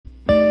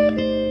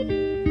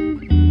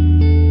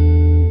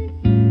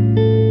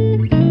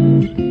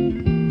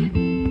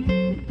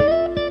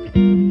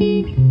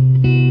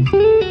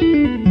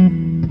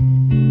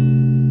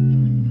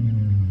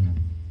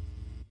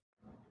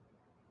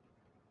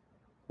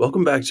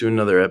Welcome back to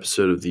another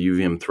episode of the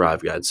UVM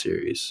Thrive Guide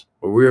series,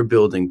 where we are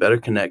building better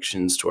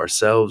connections to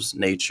ourselves,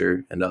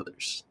 nature, and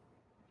others.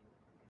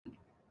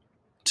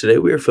 Today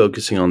we are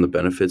focusing on the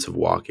benefits of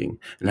walking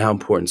and how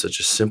important such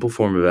a simple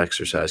form of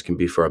exercise can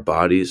be for our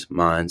bodies,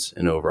 minds,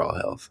 and overall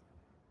health.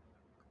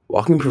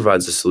 Walking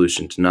provides a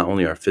solution to not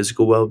only our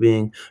physical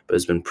well-being, but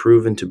has been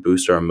proven to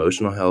boost our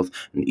emotional health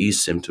and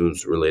ease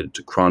symptoms related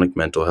to chronic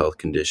mental health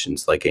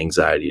conditions like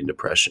anxiety and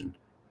depression.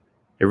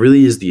 It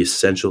really is the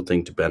essential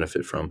thing to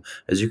benefit from,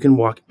 as you can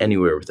walk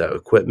anywhere without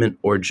equipment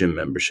or gym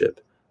membership.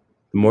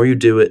 The more you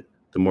do it,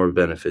 the more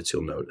benefits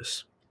you'll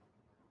notice.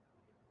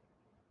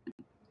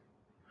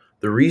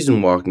 The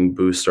reason walking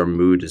boosts our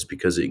mood is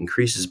because it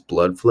increases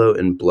blood flow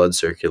and blood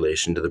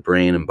circulation to the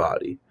brain and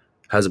body.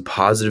 It has a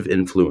positive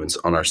influence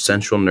on our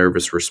central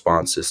nervous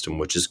response system,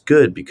 which is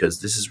good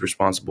because this is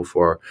responsible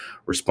for our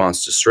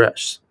response to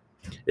stress.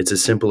 It's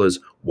as simple as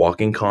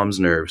walking calms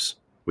nerves,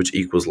 which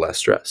equals less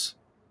stress.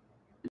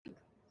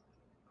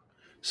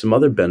 Some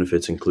other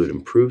benefits include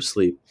improved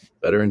sleep,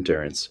 better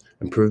endurance,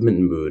 improvement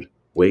in mood,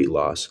 weight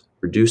loss,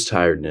 reduced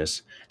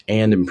tiredness,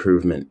 and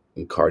improvement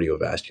in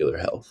cardiovascular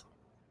health.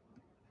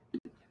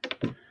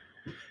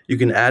 You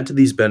can add to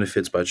these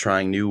benefits by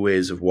trying new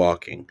ways of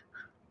walking.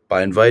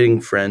 By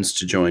inviting friends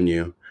to join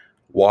you,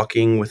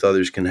 walking with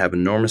others can have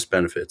enormous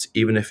benefits,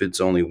 even if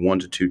it's only 1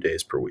 to 2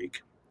 days per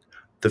week.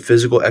 The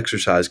physical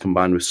exercise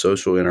combined with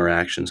social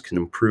interactions can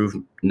improve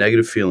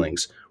negative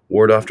feelings,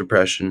 ward off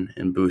depression,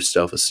 and boost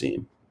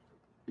self-esteem.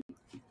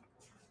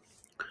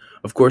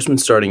 Of course, when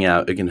starting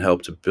out, it can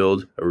help to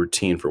build a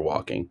routine for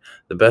walking.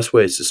 The best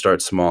way is to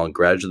start small and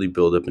gradually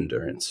build up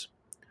endurance.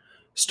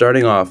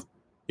 Starting off,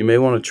 you may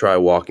want to try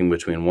walking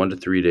between 1 to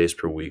 3 days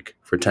per week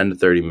for 10 to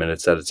 30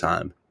 minutes at a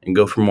time, and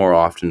go for more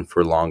often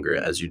for longer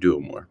as you do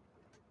it more.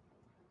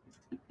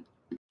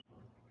 It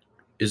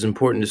is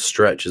important to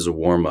stretch as a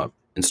warm-up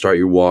and start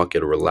your walk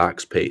at a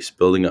relaxed pace,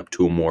 building up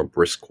to a more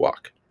brisk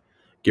walk.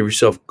 Give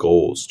yourself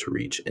goals to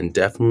reach and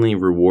definitely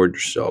reward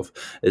yourself.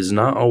 It is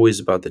not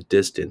always about the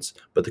distance,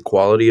 but the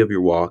quality of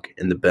your walk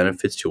and the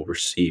benefits you'll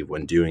receive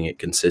when doing it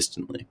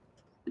consistently.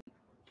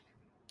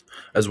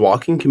 As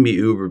walking can be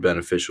uber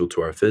beneficial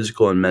to our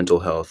physical and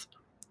mental health,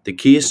 the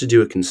key is to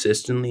do it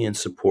consistently and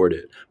support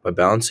it by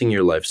balancing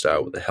your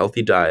lifestyle with a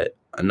healthy diet,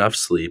 enough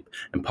sleep,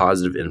 and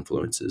positive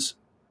influences.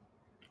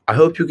 I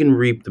hope you can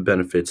reap the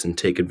benefits and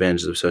take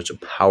advantage of such a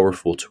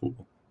powerful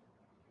tool.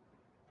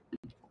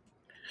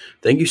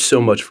 Thank you so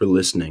much for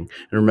listening,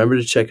 and remember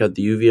to check out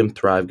the UVM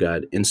Thrive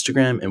Guide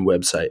Instagram and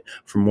website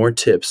for more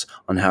tips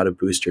on how to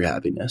boost your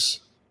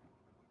happiness.